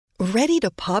Ready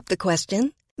to pop the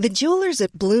question? The jewelers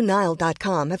at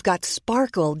BlueNile.com have got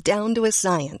sparkle down to a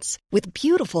science with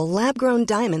beautiful lab-grown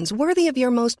diamonds worthy of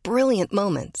your most brilliant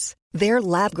moments. Their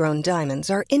lab-grown diamonds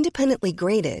are independently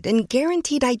graded and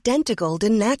guaranteed identical to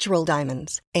natural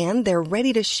diamonds, and they're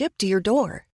ready to ship to your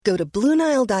door. Go to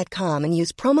BlueNile.com and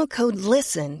use promo code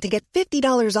LISTEN to get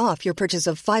 $50 off your purchase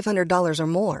of $500 or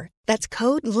more. That's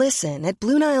code LISTEN at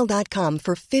BlueNile.com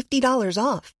for $50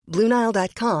 off.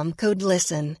 BlueNile.com, code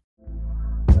LISTEN.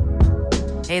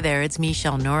 Hey there, it's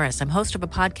Michelle Norris. I'm host of a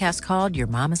podcast called Your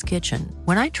Mama's Kitchen.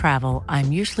 When I travel,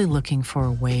 I'm usually looking for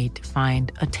a way to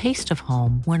find a taste of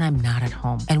home when I'm not at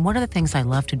home. And one of the things I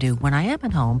love to do when I am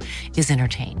at home is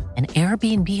entertain. And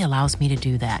Airbnb allows me to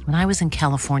do that. When I was in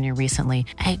California recently,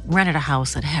 I rented a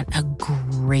house that had a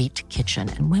great kitchen.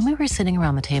 And when we were sitting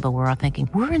around the table, we were all thinking,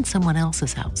 we're in someone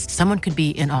else's house. Someone could be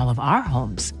in all of our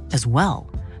homes as well.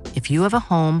 If you have a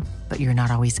home, but you're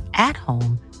not always at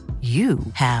home, you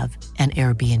have an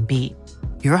Airbnb.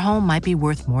 Your home might be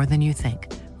worth more than you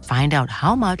think. Find out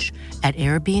how much at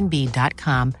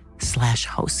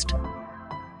airbnb.com/host.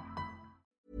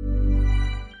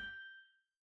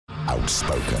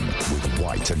 Outspoken with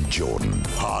White and Jordan.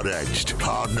 Hard-edged,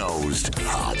 hard-nosed,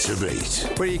 hard to beat.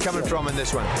 Where are you coming from in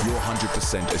this one? Your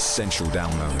 100% essential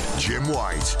download. Jim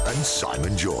White and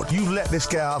Simon Jordan. You let this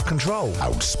get out of control.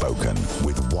 Outspoken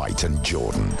with White and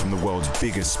Jordan. From the world's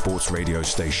biggest sports radio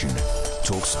station,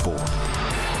 Talk Sport.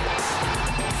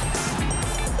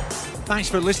 Thanks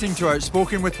for listening to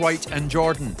Outspoken with White and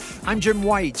Jordan. I'm Jim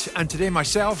White, and today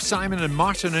myself, Simon and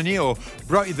Martin O'Neill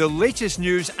brought you the latest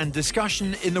news and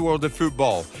discussion in the world of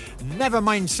football. Never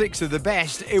mind 6 of the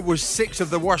best, it was 6 of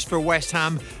the worst for West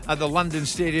Ham at the London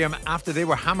Stadium after they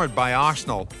were hammered by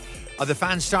Arsenal. Are the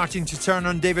fans starting to turn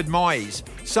on David Moyes?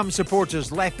 Some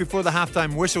supporters left before the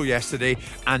halftime whistle yesterday.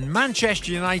 And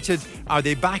Manchester United, are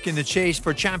they back in the chase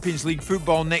for Champions League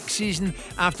football next season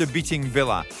after beating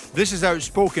Villa? This is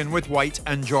Outspoken with White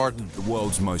and Jordan. The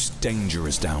world's most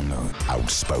dangerous download.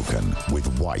 Outspoken with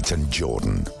White and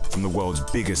Jordan. From the world's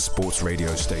biggest sports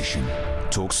radio station,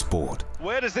 Talk Sport.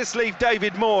 Where does this leave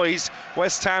David Moyes?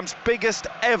 West Ham's biggest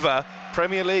ever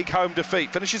Premier League home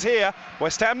defeat. Finishes here,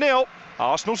 West Ham 0.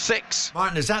 Arsenal 6.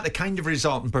 Martin, is that the kind of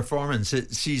result and performance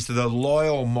that sees the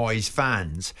loyal Moyes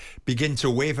fans begin to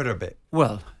waver a bit?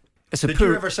 Well, Did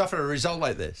you ever suffer a result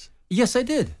like this? Yes, I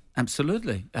did.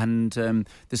 Absolutely. And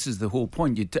this is the whole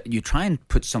point. You try and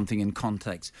put something in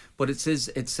context, but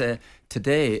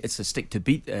today it's a stick to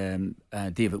beat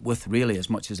David with, really, as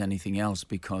much as anything else,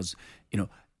 because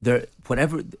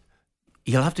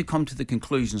he'll have to come to the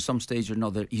conclusion some stage or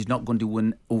another he's not going to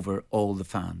win over all the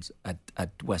fans at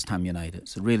West Ham United.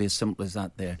 It's really as simple as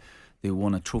that there. They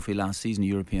won a trophy last season, a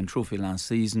European trophy last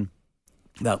season.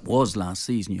 That was last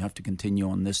season. You have to continue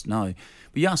on this now.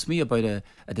 But you asked me about a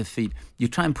defeat. You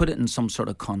try and put it in some sort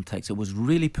of context. It was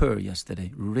really poor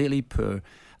yesterday, really poor.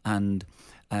 And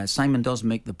Simon does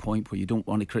make the point where you don't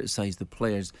want to criticise the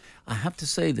players. I have to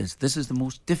say this is the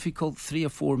most difficult 3 or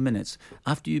 4 minutes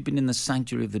after you've been in the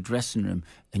sanctuary of the dressing room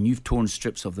and you've torn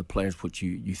strips of the players, which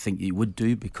you think you would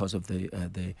do because of the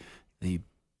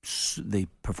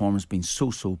performance being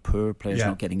so poor, players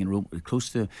not getting in remotely close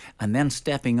to, and then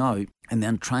stepping out and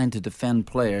then trying to defend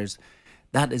players.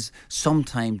 That is,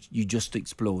 sometimes you just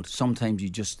explode. Sometimes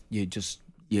you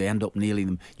end up nailing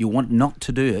them. You want not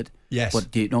to do it. Yes.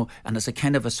 But and it's a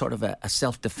kind of a sort of a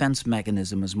self-defense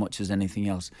mechanism as much as anything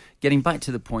else. Getting back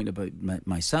to the point about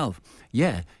myself,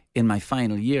 in my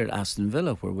final year at Aston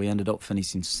Villa, where we ended up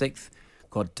finishing 6th,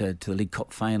 got to the League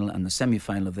Cup final and the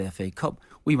semi-final of the FA Cup,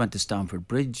 we went to Stamford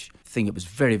Bridge. I think it was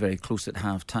very, very close at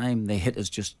half-time. They hit us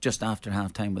just after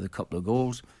half-time with a couple of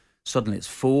goals. Suddenly it's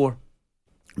 4.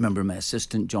 Remember my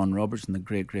assistant, John Robertson, the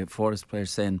great Forest player,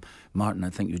 saying, Martin, I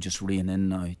think you're just rein in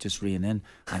now, just rein in.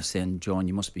 I was saying, John,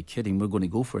 you must be kidding. We're going to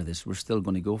go for this. We're still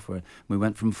going to go for it. We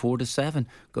went from 4 to 7,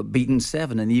 got beaten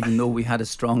 7. And even though we had a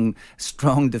strong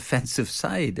defensive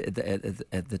side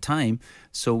at the time,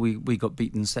 so we got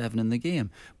beaten 7 in the game.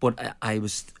 But I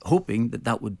was hoping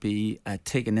that would be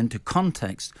taken into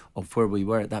context of where we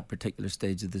were at that particular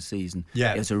stage of the season.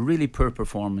 Yeah. It was a really poor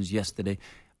performance yesterday.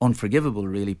 Unforgivable,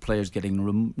 really. Players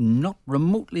getting not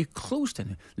remotely close to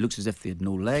it. Looks as if they had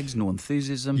no legs, no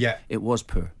enthusiasm. Yeah. It was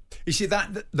poor. You see,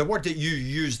 that the word that you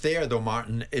used there, though,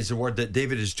 Martin, is a word that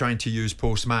David is trying to use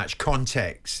post-match: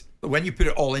 context. When you put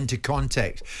it all into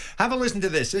context. Have a listen to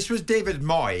this. This was David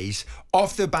Moyes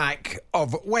off the back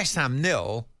of West Ham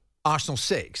 0, Arsenal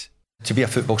 6. To be a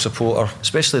football supporter,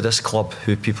 especially this club,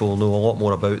 who people know a lot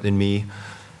more about than me,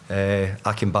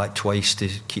 I came back twice to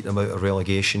keep them out of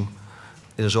relegation.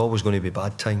 There's always going to be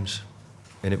bad times.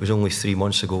 And it was only 3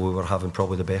 months ago we were having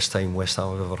probably the best time West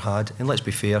Ham have ever had. And let's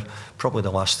be fair, probably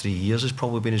the last 3 years has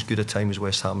probably been as good a time as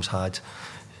West Ham's had.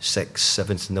 6th,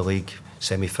 7th in the league,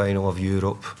 semi-final of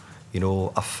Europe,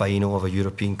 a final of a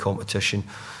European competition.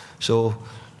 So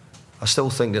I still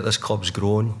think that this club's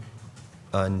grown,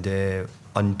 and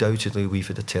undoubtedly we've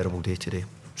had a terrible day today.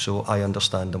 So I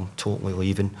understand them totally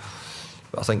leaving.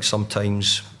 But I think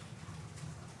sometimes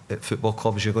at football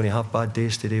clubs you're going to have bad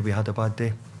days. Today we had a bad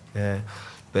day.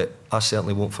 But I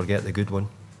certainly won't forget the good one.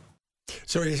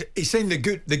 So he's saying the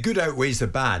good outweighs the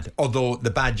bad, although the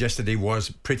bad yesterday was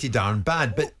pretty darn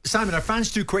bad. But Simon, are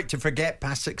fans too quick to forget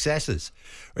past successes?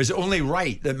 Or is it only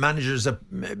right that managers are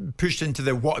pushed into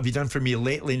the "what have you done for me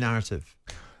lately" narrative?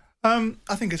 I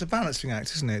think it's a balancing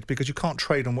act, isn't it? Because you can't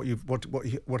trade on what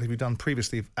have you done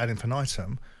previously ad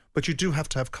infinitum, but you do have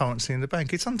to have currency in the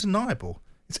bank. It's undeniable.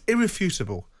 It's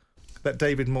irrefutable that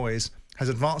David Moyes has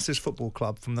advanced his football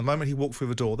club from the moment he walked through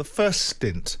the door, the first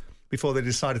stint, before they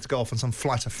decided to go off on some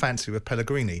flight of fancy with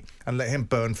Pellegrini and let him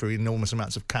burn through enormous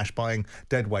amounts of cash buying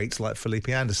dead weights like Felipe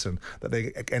Anderson that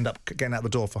they end up getting out the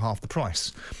door for half the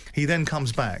price. He then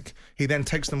comes back. He then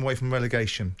takes them away from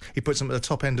relegation. He puts them at the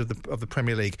top end of the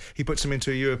Premier League. He puts them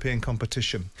into a European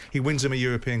competition. He wins them a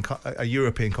European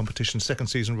competition, second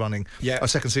season running, a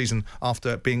second season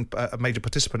after being a major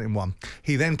participant in one.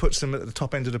 He then puts them at the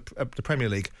top end of the Premier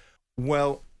League.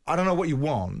 Well, I don't know what you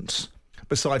want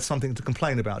besides something to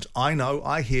complain about. I know,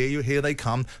 I hear you, here they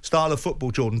come. Style of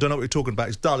football, Jordan, don't know what you're talking about.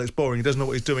 It's dull, it's boring, he doesn't know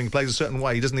what he's doing, he plays a certain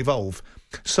way, he doesn't evolve.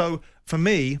 So, for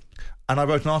me, and I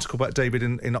wrote an article about David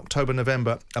in October,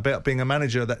 November, about being a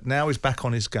manager that now is back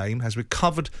on his game, has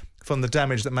recovered from the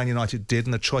damage that Man United did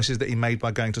and the choices that he made by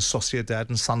going to Sociedad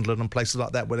and Sunderland and places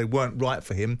like that where they weren't right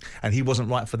for him and he wasn't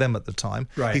right for them at the time.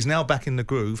 Right. He's now back in the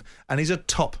groove and he's a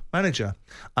top manager.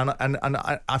 And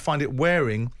I find it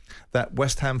wearing that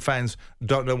West Ham fans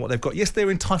don't know what they've got. Yes,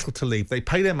 they're entitled to leave. They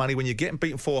pay their money when you're getting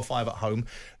beaten 4 or 5 at home.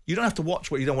 You don't have to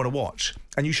watch what you don't want to watch,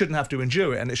 and you shouldn't have to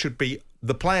endure it, and it should be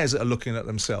the players that are looking at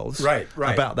themselves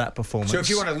about that performance. So if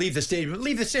you want to leave the stadium,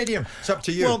 leave the stadium. It's up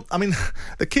to you. Well, I mean,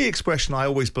 the key expression I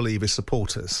always believe is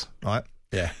supporters, right?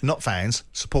 Yeah. Not fans,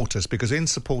 supporters, because in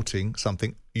supporting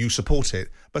something, you support it.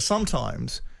 But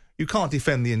sometimes you can't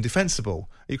defend the indefensible.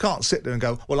 You can't sit there and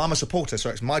go, well, I'm a supporter, so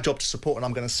it's my job to support, and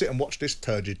I'm going to sit and watch this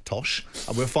turgid tosh.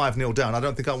 And we're 5-0 down. I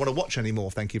don't think I want to watch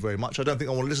anymore, thank you very much. I don't think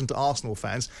I want to listen to Arsenal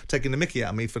fans taking the mickey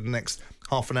out of me for the next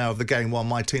half an hour of the game while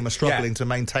my team are struggling to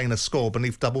maintain a score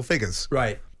beneath double figures.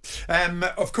 Right.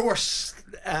 Of course,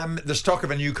 there's talk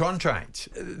of a new contract.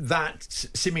 That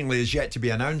seemingly is yet to be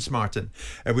announced, Martin.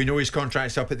 We know his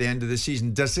contract's up at the end of the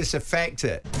season. Does this affect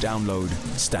it? Download,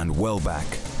 stand well back,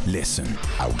 listen.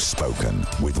 Outspoken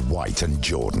with White and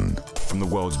Jordan. From the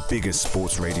world's biggest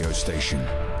sports radio station,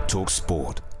 Talk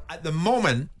Sport. At the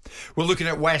moment, we're looking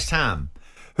at West Ham,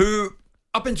 who,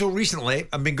 up until recently,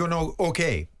 have been going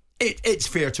okay. It's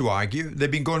fair to argue.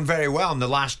 They've been going very well in the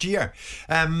last year.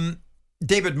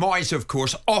 David Moyes, of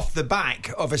course, off the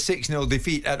back of a 6-0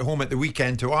 defeat at home at the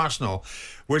weekend to Arsenal,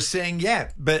 was saying,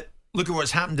 but look at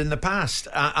what's happened in the past.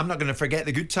 I'm not going to forget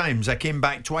the good times. I came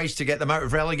back twice to get them out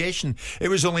of relegation. It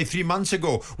was only 3 months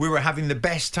ago. We were having the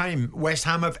best time West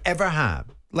Ham have ever had.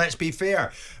 Let's be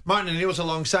fair. Martin O'Neill's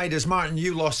alongside us. Martin,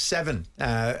 you lost 7.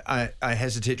 I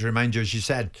hesitate to remind you, as you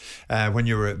said, when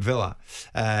you were at Villa.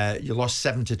 You lost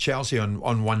 7 to Chelsea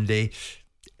on one day.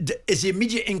 Is the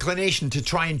immediate inclination to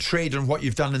try and trade on what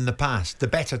you've done in the past, the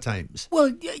better times?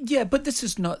 Well, yeah, but this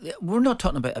is not. We're not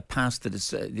talking about a past that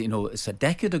is, it's a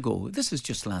decade ago. This is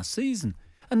just last season,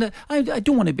 and I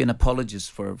don't want to be an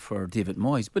apologist for David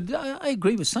Moyes, but I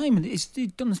agree with Simon. He's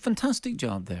done a fantastic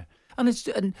job there,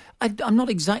 and I'm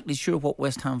not exactly sure what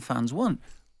West Ham fans want.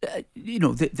 They've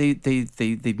moved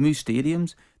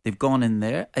stadiums. They've gone in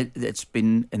there. It's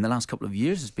been, in the last couple of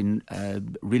years, it's been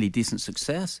really decent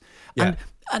success. Yeah.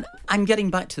 And I'm getting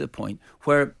back to the point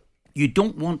where you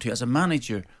don't want to, as a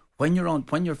manager, when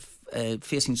you're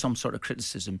facing some sort of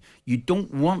criticism, you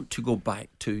don't want to go back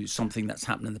to something that's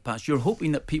happened in the past. You're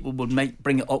hoping that people will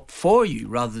bring it up for you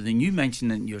rather than you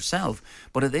mentioning it yourself.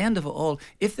 But at the end of it all,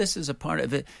 if this is a part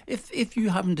of it, if you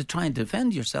happen to try and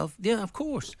defend yourself, yeah, of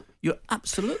course. You're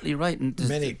absolutely right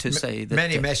to say that.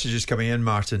 Many messages coming in,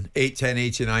 Martin.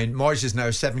 8-10-89. Moyes is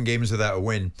now 7 games without a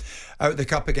win. Out the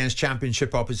cup against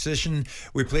championship opposition.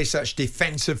 We play such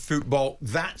defensive football.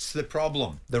 That's the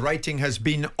problem. The writing has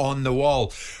been on the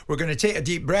wall. We're going to take a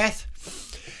deep breath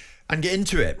and get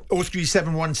into it.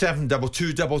 03717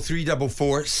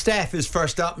 223344. Steph is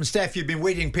first up. And Steph, you've been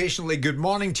waiting patiently. Good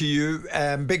morning to you.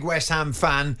 Big West Ham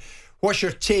fan. What's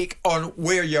your take on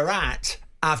where you're at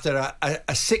after a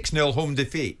 6-0 home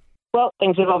defeat? Well,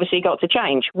 things have obviously got to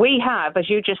change. We have, as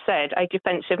you just said, a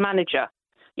defensive manager.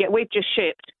 Yet we've just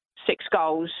shipped 6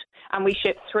 goals, and we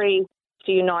shipped 3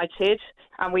 to United,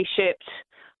 and we shipped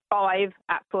 5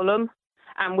 at Fulham,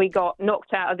 and we got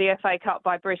knocked out of the FA Cup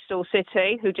by Bristol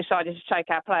City, who decided to take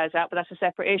our players out, but that's a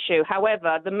separate issue.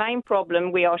 However, the main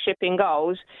problem we are shipping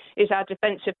goals is our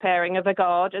defensive pairing of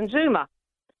Agard and Zuma.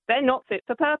 They're not fit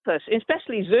for purpose.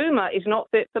 Especially Zuma is not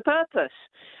fit for purpose.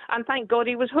 And thank God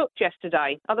he was hooked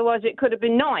yesterday. Otherwise, it could have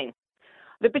been 9.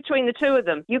 Between the two of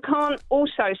them. You can't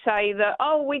also say that,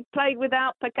 we played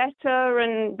without Paqueta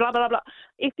and blah, blah, blah.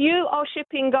 If you are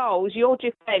shipping goals, your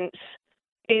defence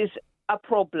is a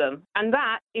problem. And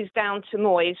that is down to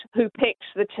Moyes, who picks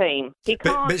the team. He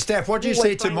can't. But Steph, what do you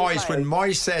say to Moyes when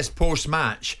Moyes says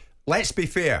post-match, let's be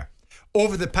fair,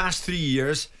 over the past 3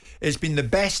 years, it's been the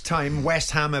best time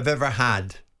West Ham have ever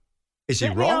had. Is he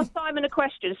wrong? Let me ask Simon a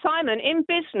question. Simon, in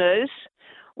business,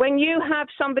 when you have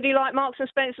somebody like Marks and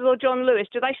Spencer or John Lewis,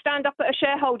 do they stand up at a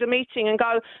shareholder meeting and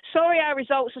go, sorry, our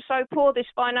results are so poor this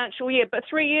financial year, but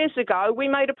 3 years ago we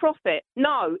made a profit?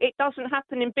 No, it doesn't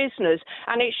happen in business,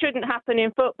 and it shouldn't happen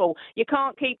in football. You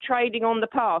can't keep trading on the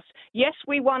past. Yes,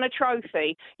 we won a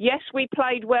trophy. Yes, we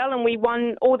played well and we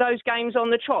won all those games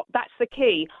on the trot. That's the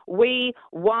key. We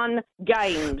won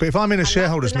games. But if I'm in a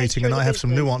shareholders meeting and I have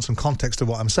some nuance and context to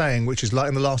what I'm saying, which is like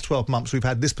in the last 12 months we've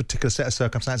had this particular set of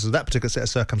circumstances, that particular set of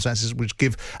circumstances, which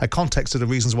give a context to the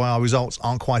reasons why our results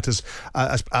aren't quite as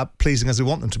pleasing as we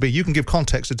want them to be. You can give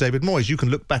context to David Moyes. You can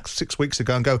look back 6 weeks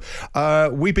ago and go,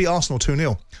 we beat Arsenal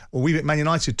 2-0, or we beat Man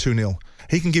United 2-0.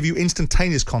 He can give you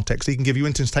instantaneous context. He can give you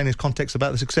instantaneous context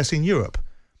about the success in Europe.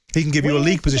 He can give you a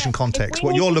league position context.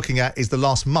 What you're looking at is the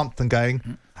last month and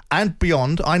going, and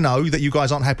beyond. I know that you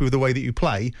guys aren't happy with the way that you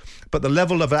play, but the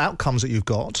level of outcomes that you've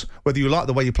got, whether you like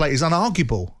the way you play, is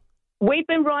unarguable. We've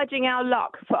been riding our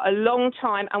luck for a long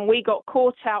time, and we got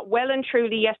caught out well and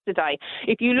truly yesterday.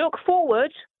 If you look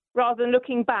forward rather than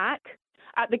looking back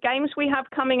at the games we have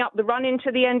coming up, the run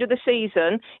into the end of the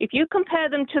season, if you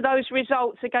compare them to those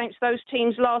results against those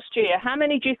teams last year, how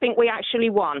many do you think we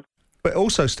actually won? But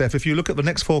also, Steph, if you look at the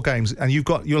next 4 games, and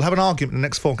you'll have an argument in the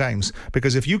next 4 games,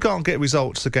 because if you can't get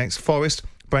results against Forest,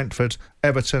 Brentford,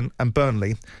 Everton and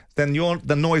Burnley, then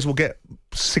the noise will get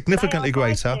significantly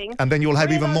greater, and then you'll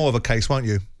have even more of a case, won't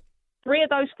you? 3 of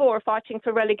those 4 are fighting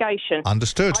for relegation.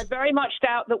 Understood. I very much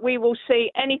doubt that we will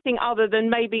see anything other than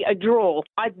maybe a draw.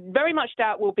 I very much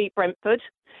doubt we'll beat Brentford.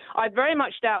 I very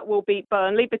much doubt we'll beat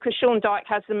Burnley because Sean Dyche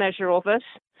has the measure of us.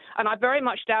 And I very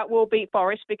much doubt we'll beat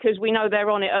Forest because we know they're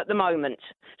on it at the moment.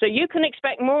 So you can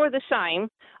expect more of the same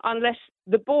unless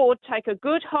the board take a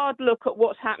good hard look at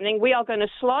what's happening. We are going to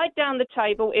slide down the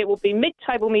table. It will be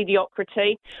mid-table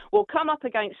mediocrity. We'll come up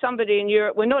against somebody in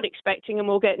Europe we're not expecting and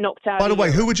we'll get knocked out. By the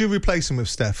way, who would you replace him with,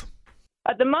 Steph?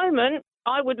 At the moment,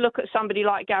 I would look at somebody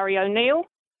like Gary O'Neill.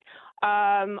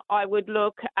 I would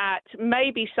look at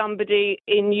maybe somebody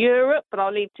in Europe, but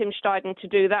I'll leave Tim Steidten to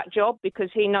do that job because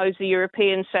he knows the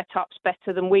European setups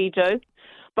better than we do.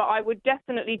 But I would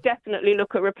definitely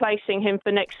look at replacing him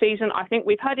for next season. I think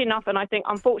we've had enough, and I think,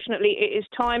 unfortunately, it is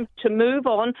time to move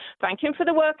on. Thank him for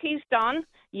the work he's done.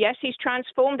 Yes, he's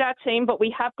transformed our team, but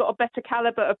we have got a better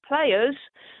calibre of players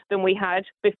than we had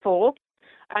before.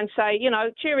 And say,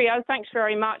 cheerio, thanks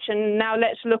very much, and now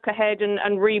let's look ahead and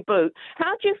reboot.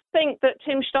 How do you think that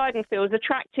Tim Steidten feels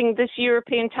attracting this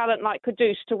European talent like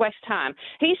Kudus to West Ham?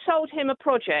 He sold him a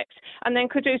project, and then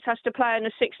Kudus has to play in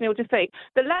a 6-0 defeat.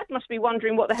 The lad must be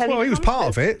wondering what the hell he was part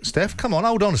of it, Steph. Come on,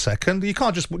 hold on a second. You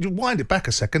can't just wind it back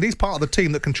a second. He's part of the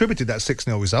team that contributed that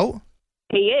 6-0 result.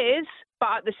 He is.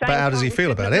 But at the same time, how does he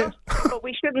feel about it? But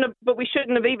we shouldn't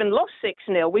have even lost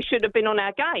 6-0. We should have been on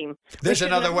our game. There's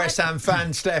another West Ham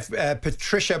fan, Steph,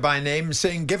 Patricia by name,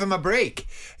 saying, give him a break.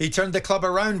 He turned the club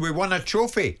around. We won a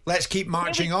trophy. Let's keep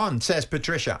marching on, says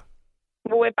Patricia.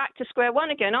 Well, we're back to square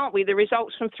one again, aren't we? The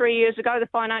results from 3 years ago, the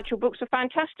financial books are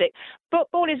fantastic.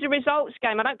 Football is a results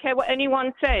game. I don't care what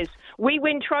anyone says. We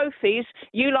win trophies.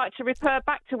 You like to refer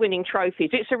back to winning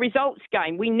trophies. It's a results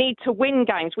game. We need to win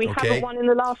games. We haven't won in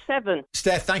the last 7.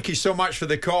 Steph, thank you so much for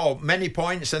the call. Many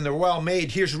points and they're well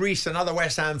made. Here's Reese, another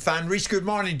West Ham fan. Reese, good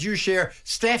morning. Do you share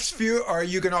Steph's view or are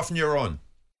you going off on your own?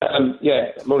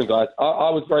 Morning, guys. I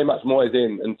was very much Moyes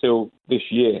in until this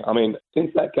year. I mean,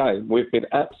 since that game, we've been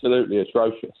absolutely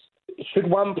atrocious. Should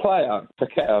one player,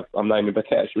 Paqueta, I'm naming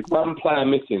Paqueta, should one player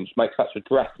missing make such a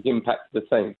drastic impact to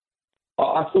the team?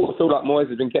 I sort of feel like Moyes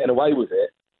has been getting away with it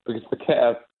because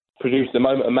Paqueta produced a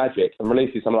moment of magic and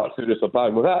releases someone like Kudus or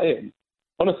Bone. Without him,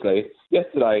 honestly,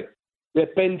 yesterday, we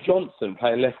had Ben Johnson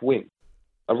playing left wing,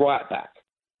 a right back.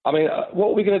 I mean, what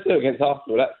are we going to do against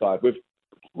Arsenal that side with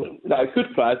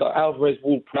good players like Alvarez,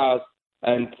 Ward-Prowse,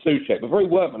 and Souček, but very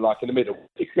workmanlike in the middle.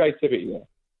 Creativity there.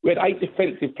 We had 8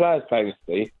 defensive players playing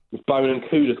yesterday, with Bone and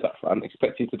Kudus up front,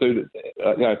 expected to do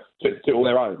it all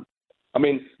their own. I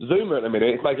mean, Zuma at the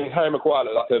minute is making Harry Maguire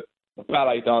look like a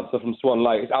ballet dancer from Swan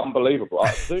Lake. It's unbelievable.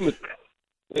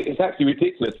 It's actually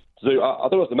ridiculous. I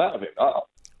don't know what's the matter with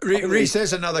him. Reece,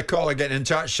 there's another caller getting in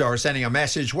touch or sending a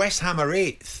message. West Ham are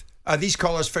 8th. Are these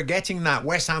callers forgetting that?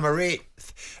 West Ham are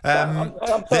 8th.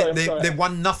 I'm sorry. They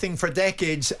won nothing for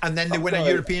decades, and then they win a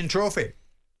European trophy.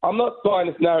 I'm not buying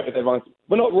this narrative, everyone.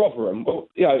 We're not Rotherham. But,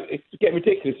 it's getting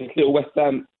ridiculous, this little West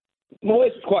Ham.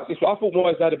 Moyes was quite disruptive. I thought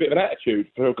Moyes had a bit of an attitude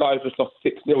for a guy who just lost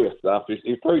 6-0 yesterday.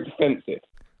 He was very defensive.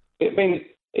 It's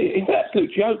an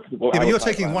absolute joke. But you're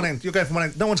taking one end. You're going from one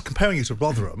end. No one's comparing you to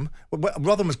Rotherham.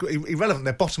 Rotherham is irrelevant.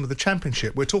 They're bottom of the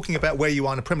Championship. We're talking about where you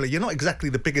are in the Premier League. You're not exactly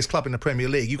the biggest club in the Premier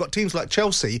League. You've got teams like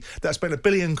Chelsea that spend £1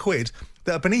 billion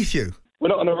that are beneath you. We're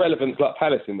not an irrelevant like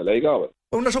Palace in the league, are we?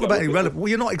 Well, we're not talking about irrelevant. Well,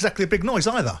 you're not exactly a big noise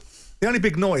either. The only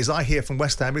big noise I hear from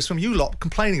West Ham is from you lot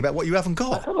complaining about what you haven't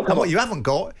got. And what you haven't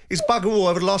got is bugger all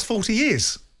over the last 40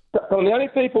 years. And the only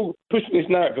people pushing this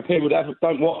narrative are people that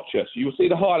don't watch us. You'll see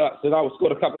the highlights and we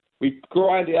scored a couple. We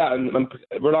grind it out and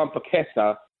rely on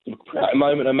Paqueta to create a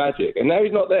moment of magic. And now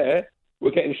he's not there, we're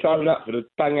getting shown up for the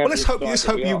bang out. Well, let's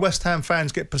hope you West Ham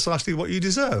fans get precisely what you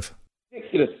deserve.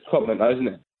 Ridiculous comment, though, isn't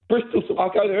it? Bristol, I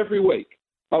go there every week.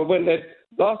 I went there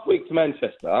last week to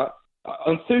Manchester.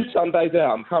 On 2 Sundays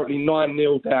out, I'm currently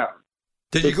 9-0 down.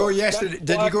 Did you go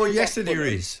yesterday,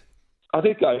 Reece? I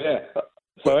did go, yeah.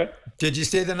 Sorry? Did you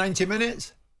stay the 90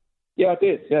 minutes? Yeah, I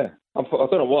did, yeah. I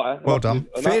don't know why. Well done.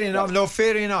 Fair enough. No,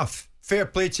 fair enough. Fair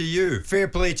play to you. Fair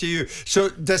play to you. So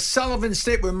does Sullivan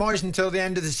stick with Moyes until the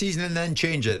end of the season and then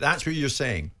change it? That's what you're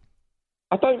saying?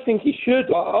 I don't think he should.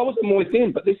 I wasn't Moyes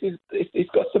in, but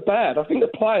it's got so bad. I think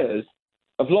the players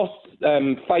have lost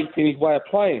faith in his way of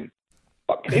playing.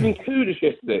 Even Kudus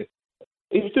yesterday,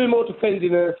 he was doing more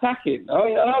defending than attacking. I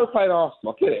mean, I know we're playing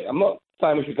Arsenal, I get it. I'm not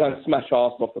saying we should go and smash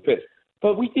Arsenal off the pitch,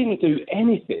 but we didn't do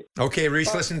anything. OK,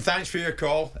 Reece, listen, thanks for your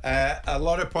call. A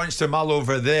lot of points to mull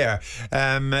over there.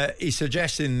 He's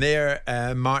suggesting there,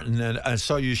 Martin, and I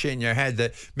saw you shaking your head,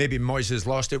 that maybe Moyes has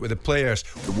lost it with the players.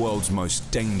 The world's most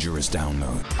dangerous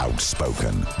download.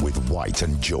 Outspoken with White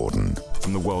and Jordan.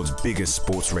 From the world's biggest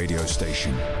sports radio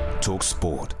station, Talk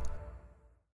Sport.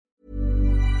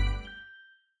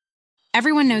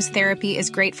 Everyone knows therapy is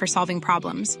great for solving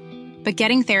problems, but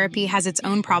getting therapy has its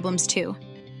own problems too,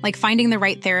 like finding the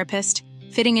right therapist,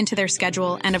 fitting into their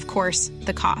schedule, and of course,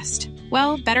 the cost.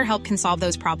 Well, BetterHelp can solve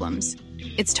those problems.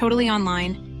 It's totally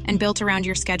online and built around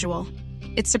your schedule.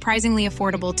 It's surprisingly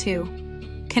affordable too.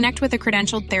 Connect with a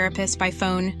credentialed therapist by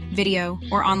phone, video,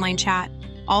 or online chat,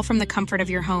 all from the comfort of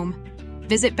your home.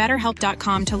 Visit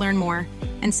BetterHelp.com to learn more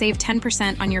and save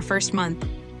 10% on your first month.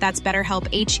 That's BetterHelp,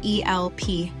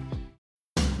 H-E-L-P.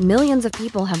 Millions of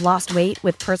people have lost weight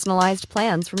with personalized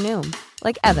plans from Noom.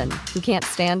 Like Evan, who can't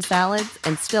stand salads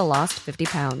and still lost 50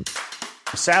 pounds.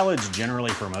 Salads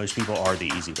generally for most people are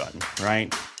the easy button,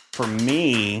 right? For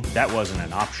me, that wasn't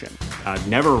an option. I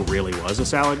never really was a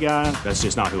salad guy. That's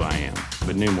just not who I am.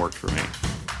 But Noom worked for me.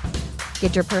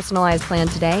 Get your personalized plan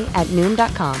today at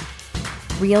Noom.com.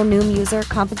 Real Noom user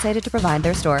compensated to provide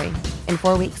their story. In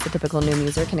 4 weeks, the typical Noom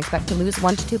user can expect to lose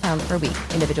 1 to 2 pounds per week.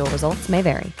 Individual results may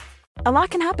vary. A lot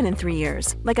can happen in 3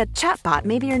 years, like a chatbot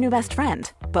may be your new best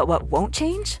friend. But what won't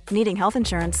change? Needing health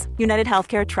insurance. United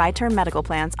Healthcare Tri-Term Medical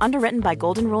Plans, underwritten by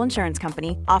Golden Rule Insurance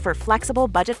Company, offer flexible,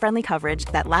 budget-friendly coverage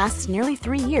that lasts nearly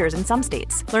 3 years in some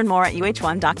states. Learn more at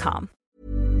uh1.com.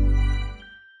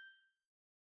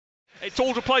 It's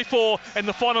all to play for in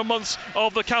the final months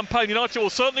of the campaign. United will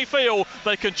certainly feel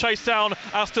they can chase down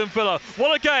Aston Villa.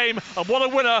 What a game and what a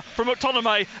winner from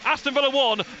McTominay. Aston Villa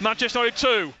 1, Manchester United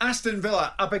 2. Aston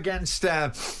Villa up against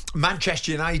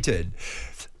Manchester United.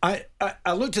 I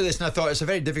looked at this and I thought it's a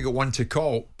very difficult one to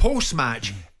call.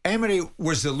 Post-match, Emery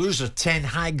was the loser, Ten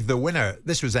Hag the winner.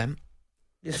 This was them.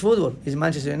 It's football. It's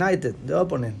Manchester United, the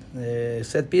opponent.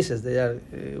 Set pieces. They are.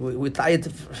 We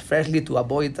tried firstly to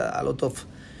avoid a lot of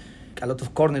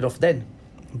corner of them,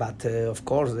 but of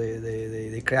course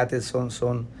they created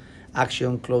some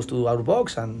action close to our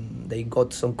box and they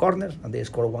got some corners and they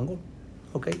scored 1 goal.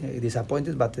 Okay,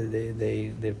 disappointed, but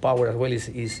their power as well is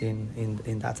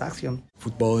in that action.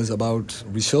 Football is about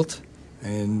result,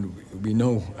 and we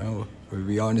know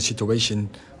we are in a situation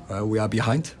we are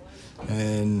behind,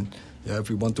 and if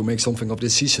we want to make something of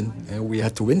this season, we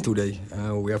have to win today.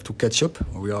 We have to catch up.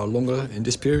 We are longer in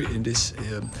this period, in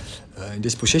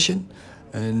this position,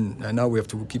 and now we have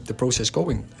to keep the process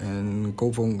going and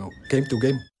go from game to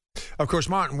game. Of course,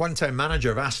 Martin, one-time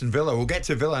manager of Aston Villa. We'll get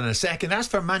to Villa in a second. As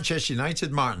for Manchester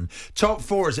United, Martin, top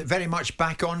four, is it very much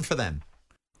back on for them?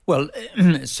 Well,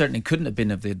 it certainly couldn't have been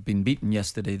if they'd been beaten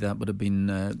yesterday. That would have been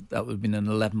an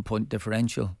 11-point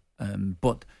differential.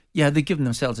 But yeah, they've given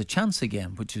themselves a chance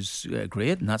again, which is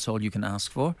great, and that's all you can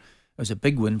ask for. It was a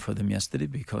big win for them yesterday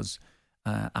because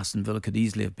Aston Villa could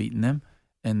easily have beaten them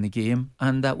in the game,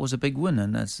 and that was a big win.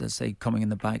 And as I say, coming in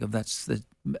the back of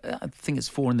I think it's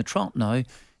 4 in the trot now.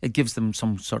 It gives them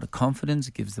some sort of confidence.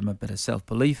 It gives them a bit of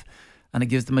self-belief. And it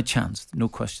gives them a chance, no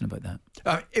question about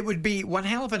that. It would be one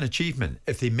hell of an achievement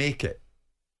if they make it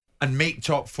and make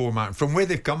top four, Martin, from where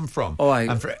they've come from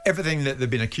and for everything that they've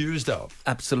been accused of.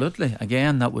 Absolutely.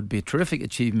 Again, that would be a terrific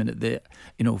achievement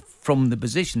from the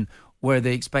position. Were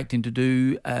they expecting to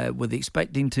do? Were they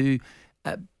expecting to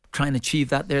try and achieve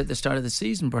that there at the start of the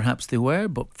season? Perhaps they were,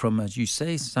 but from, as you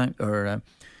say,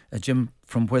 Jim,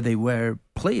 from where they were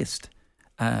placed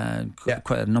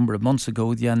quite a number of months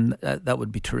ago, that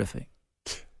would be terrific.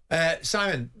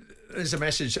 Simon, there's a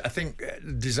message I think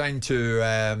designed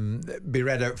to be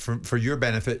read out for your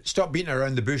benefit. Stop beating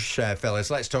around the bush,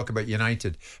 fellas. Let's talk about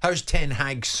United. How's Ten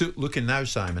Hag's suit looking now,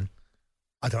 Simon?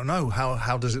 I don't know.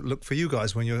 How does it look for you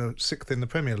guys when you're 6th in the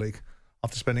Premier League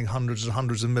after spending hundreds and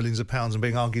hundreds of millions of pounds and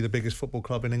being arguably the biggest football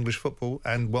club in English football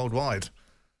and worldwide?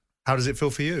 How does it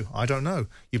feel for you? I don't know.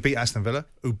 You beat Aston Villa,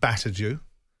 who battered you.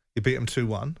 You beat them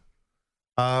 2-1.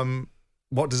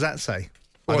 What does that say?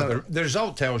 Well, the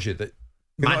result tells you that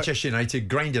Manchester United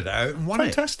grinded it out and won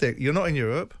Fantastic. You're not in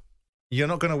Europe. You're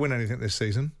not going to win anything this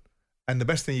season. And the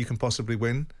best thing you can possibly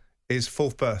win is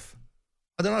 4th berth.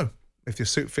 I don't know. If your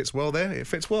suit fits well there, it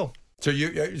fits well. So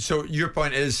your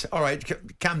point is, all right,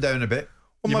 calm down a bit.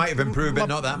 Well, you might have improved, but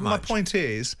not that much. My point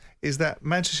is that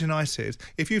Manchester United,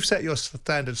 if you've set your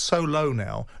standards so low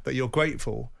now that you're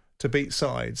grateful to beat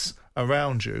sides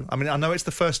around you. I mean, I know it's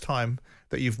the first time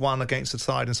that you've won against a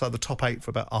side inside the top 8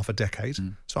 for about half a decade,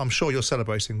 so I'm sure you're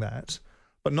celebrating that.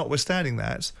 But notwithstanding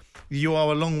that, you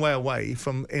are a long way away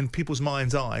from, in people's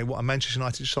mind's eye, what a Manchester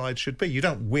United side should be. You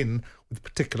don't win with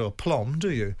particular aplomb, do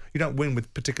you? You don't win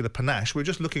with particular panache. We were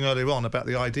just looking earlier on about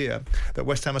the idea that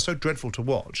West Ham are so dreadful to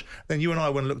watch. Then you and I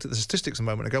went and looked at the statistics a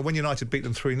moment ago. When United beat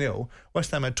them 3-0,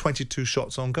 West Ham had 22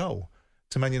 shots on goal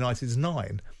to Man United's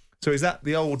 9. So is that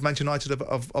the old Manchester United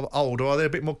of old, or are they a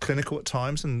bit more clinical at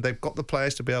times and they've got the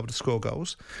players to be able to score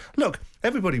goals? Look,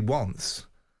 everybody wants,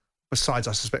 besides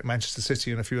I suspect Manchester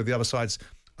City and a few of the other sides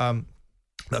that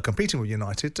are competing with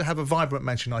United, to have a vibrant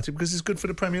Manchester United because it's good for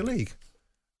the Premier League.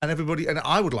 And everybody, and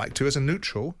I would like to, as a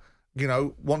neutral,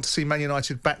 want to see Man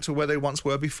United back to where they once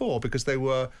were before because they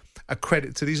were a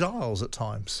credit to these Isles at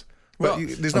times. But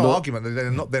there's no argument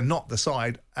that they're not the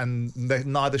side, and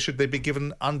neither should they be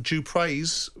given undue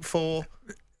praise for.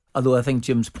 Although I think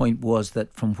Jim's point was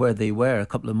that from where they were a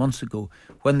couple of months ago,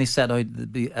 when they set out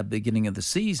at the beginning of the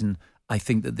season, I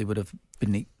think that they would have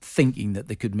been thinking that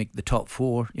they could make the top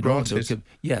 4. Granted.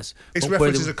 Yes. It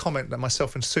references a comment that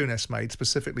myself and Souness made,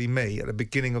 specifically me, at the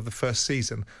beginning of the first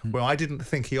season, where I didn't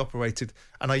think he operated,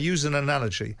 and I used an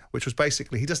analogy, which was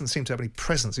basically he doesn't seem to have any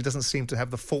presence. He doesn't seem to have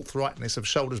the forthrightness of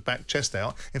shoulders back, chest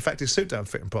out. In fact, his suit don't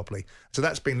fit him properly. So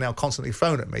that's been now constantly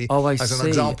thrown at me as an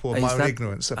example of my own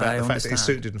ignorance about the fact that his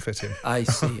suit didn't fit him. I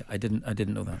see. I didn't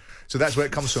know that. So that's where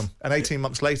it comes from. And 18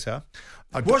 months later...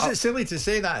 Was it silly to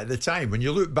say that at the time? When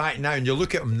you look back now and you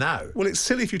look at them now? Well, it's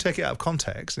silly if you take it out of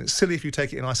context, and it's silly if you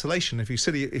take it in isolation, if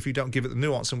you don't give it the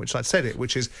nuance in which I said it,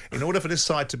 which is, in order for this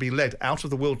side to be led out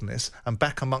of the wilderness and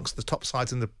back amongst the top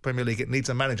sides in the Premier League, it needs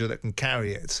a manager that can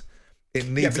carry it. It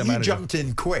needs a manager. You jumped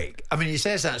in quick. I mean, he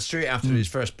says that straight after his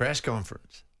first press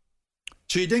conference.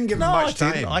 So you didn't give him much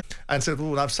time. And said,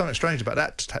 well, there's something strange about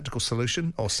that tactical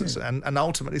solution. And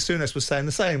ultimately, Souness was saying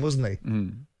the same, wasn't he?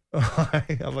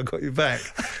 Have I got you back?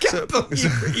 I can't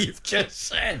believe what you've just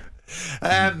said.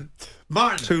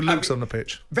 Martin, 2 Lukes on the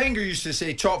pitch. Wenger used to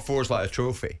say top 4 is like a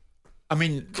trophy. I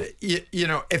mean, you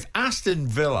know, if Aston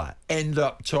Villa end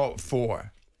up top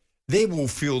 4, they will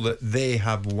feel that they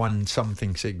have won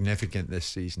something significant this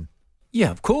season. Yeah,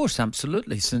 of course,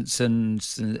 absolutely. Since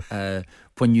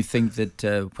when you think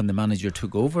that when the manager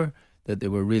took over, that they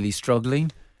were really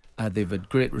struggling. They've had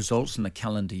great results in the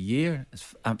calendar year.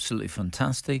 It's absolutely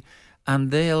fantastic. And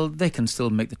they can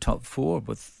still make the top 4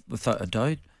 without a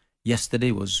doubt.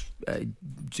 Yesterday was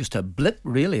just a blip,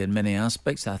 really, in many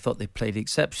aspects. I thought they played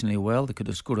exceptionally well. They could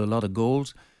have scored a lot of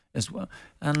goals. as well.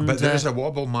 And, but there is a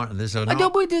wobble, Martin. There's a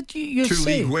you 2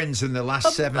 say, league wins in the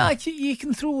last 7. You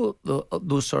can throw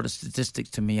those sort of statistics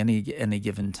to me any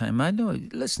given time. I know.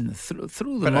 Listen, through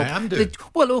them. But up. I am doing.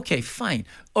 Well, okay, fine.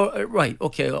 Right,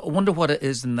 okay. I wonder what it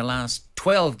is in the last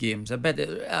 12 games. I bet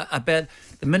the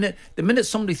minute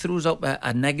somebody throws up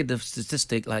a negative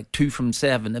statistic like 2 from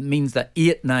 7, it means that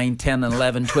 8, 9, 10, and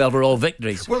 11, 12 are all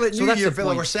victories. Well, at so New Year,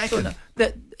 Villa were second.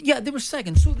 So they were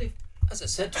second. So they. As I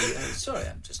said to you, sorry,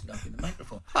 I'm just knocking the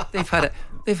microphone.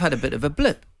 They've had a bit of a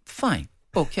blip. Fine,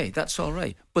 okay, that's all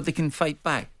right. But they can fight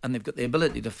back, and they've got the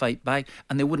ability to fight back,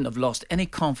 and they wouldn't have lost any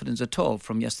confidence at all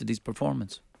from yesterday's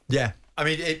performance. Yeah, I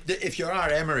mean, if you're our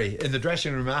Emery in the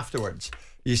dressing room afterwards,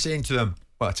 you're saying to them,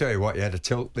 "Well, I tell you what, you had a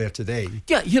tilt there today."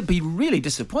 Yeah, he'll be really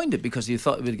disappointed because he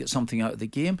thought he would get something out of the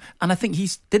game. And I think he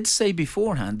did say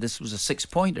beforehand this was a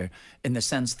 6-pointer in the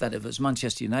sense that if it's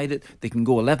Manchester United, they can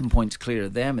go 11 points clear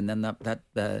of them, and then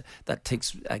that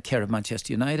takes care of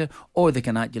Manchester United, or they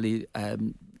can actually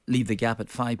leave the gap at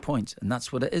 5 points, and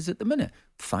that's what it is at the minute.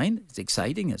 Fine, it's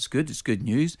exciting, it's good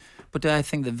news, but I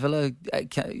think that Villa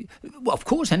well, of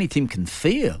course any team can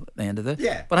fail at the end of it.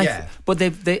 Yeah, but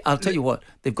I'll tell you what,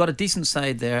 they've got a decent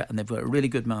side there, and they've got a really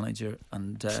good manager.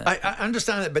 And I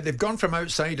understand it, but they've gone from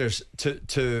outsiders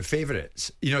to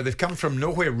favourites. You know, they've come from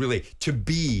nowhere really to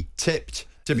be tipped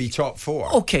to be top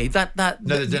 4. Okay,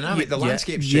 the dynamic, the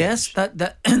landscape's changed. Yes,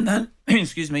 that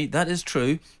excuse me, that is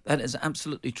true. That is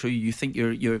absolutely true. You think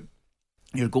you're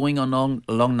going along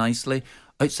nicely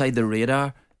outside the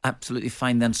radar. Absolutely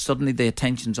fine. Then suddenly the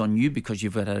attention's on you because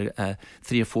you've had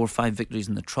 3 or 4 or 5 victories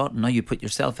in the trot, and now you put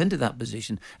yourself into that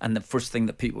position. And the first thing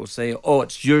that people will say, "Oh,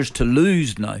 it's yours to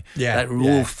lose now." Yeah,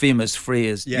 that famous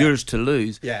phrase, "Yours to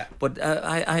lose." Yeah. But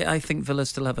I think Villa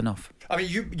still have enough. I mean,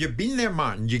 you've been there,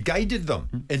 Martin. You guided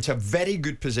them into a very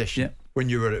good position when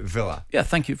you were at Villa. Yeah,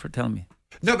 thank you for telling me.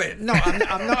 No, I'm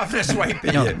not having a swipe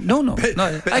at you. No. But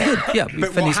I did. Yeah, we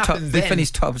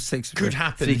finished top 6 could for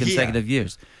happen 3 consecutive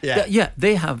years. Yeah,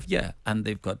 they have. Yeah, and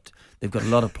they've got a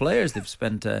lot of players. They've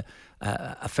spent a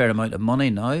fair amount of money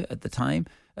now at the time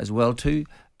as well too.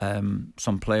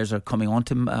 Some players are coming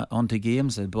onto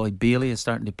games. The boy Bailey is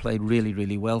starting to play really,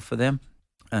 really well for them.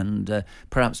 And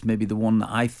perhaps maybe the one that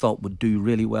I thought would do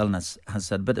really well and has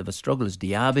had a bit of a struggle is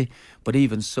Diaby. But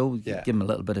even so, give him a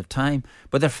little bit of time.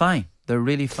 But they're fine. They're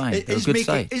really fine. They're a good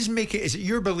side. Is it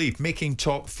your belief making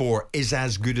top 4 is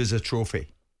as good as a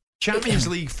trophy? Champions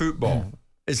League football.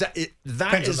 Is that it?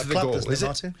 That is the goal. Is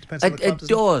it? It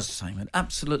does, Simon.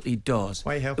 Absolutely does.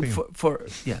 Why are you helping?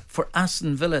 For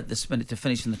Aston Villa at this minute to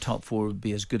finish in the top 4 would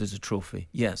be as good as a trophy.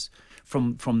 Yes.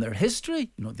 From their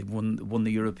history, they've won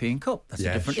the European Cup. That's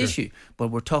a different issue. But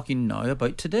we're talking now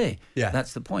about today. Yeah,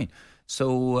 that's the point.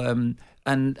 So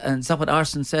and is that what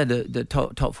Arsene said? The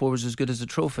top 4 was as good as a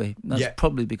trophy. That's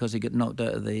probably because he got knocked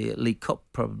out of the League Cup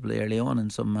probably early on in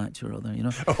some match or other.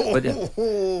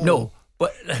 No.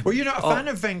 But, were you not a fan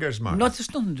of Wenger's, Mark? Not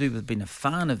just nothing to do with being a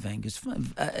fan of Wenger's.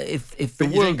 If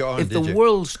the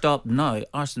world stopped now,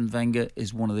 Arsene Wenger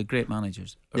is one of the great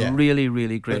managers. A really,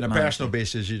 really great manager. On a personal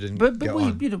basis, you didn't. But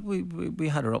we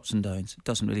had our ups and downs. It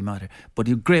doesn't really matter. But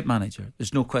he's a great manager.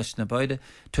 There's no question about it.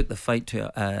 Took the fight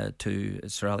to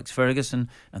Sir Alex Ferguson,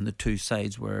 and the two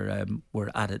sides were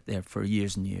at it there for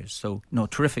years and years. So no,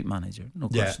 terrific manager. No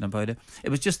question about it. It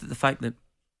was just the fact that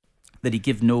he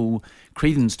gave no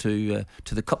credence to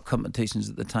the cup competitions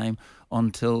at the time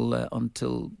until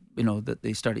that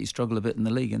they started to struggle a bit in the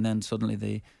league, and then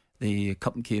suddenly the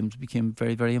cup games became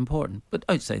very, very important. But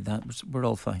outside that, we're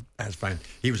all fine. That's fine.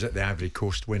 He was at the Ivory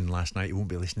Coast win last night. He won't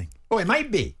be listening. Oh, he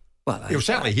might be. Well, he'll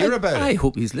certainly hear about it. I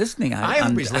hope he's listening. I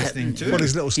hope he's listening too. Well,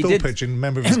 his little stool pigeon,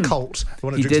 member of his cult, the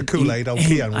one that drinks the Kool-Aid, old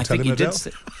Keon will tell him about.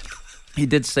 He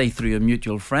did say through a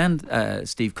mutual friend,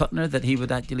 Steve Cutner, that he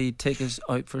would actually take us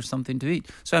out for something to eat.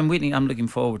 So I'm waiting. I'm looking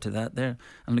forward to that.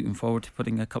 I'm looking forward to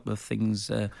putting a couple of things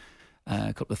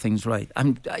right.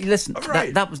 Listen.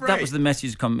 Right, that was the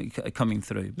message coming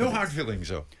through. No hard feelings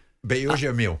though. But it was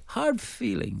your meal. Hard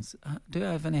feelings? Do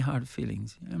I have any hard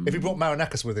feelings? If he brought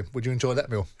Marinakis with him, would you enjoy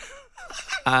that meal?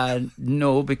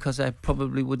 No, because I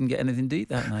probably wouldn't get anything to eat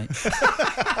that night.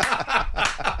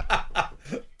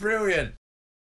 Brilliant.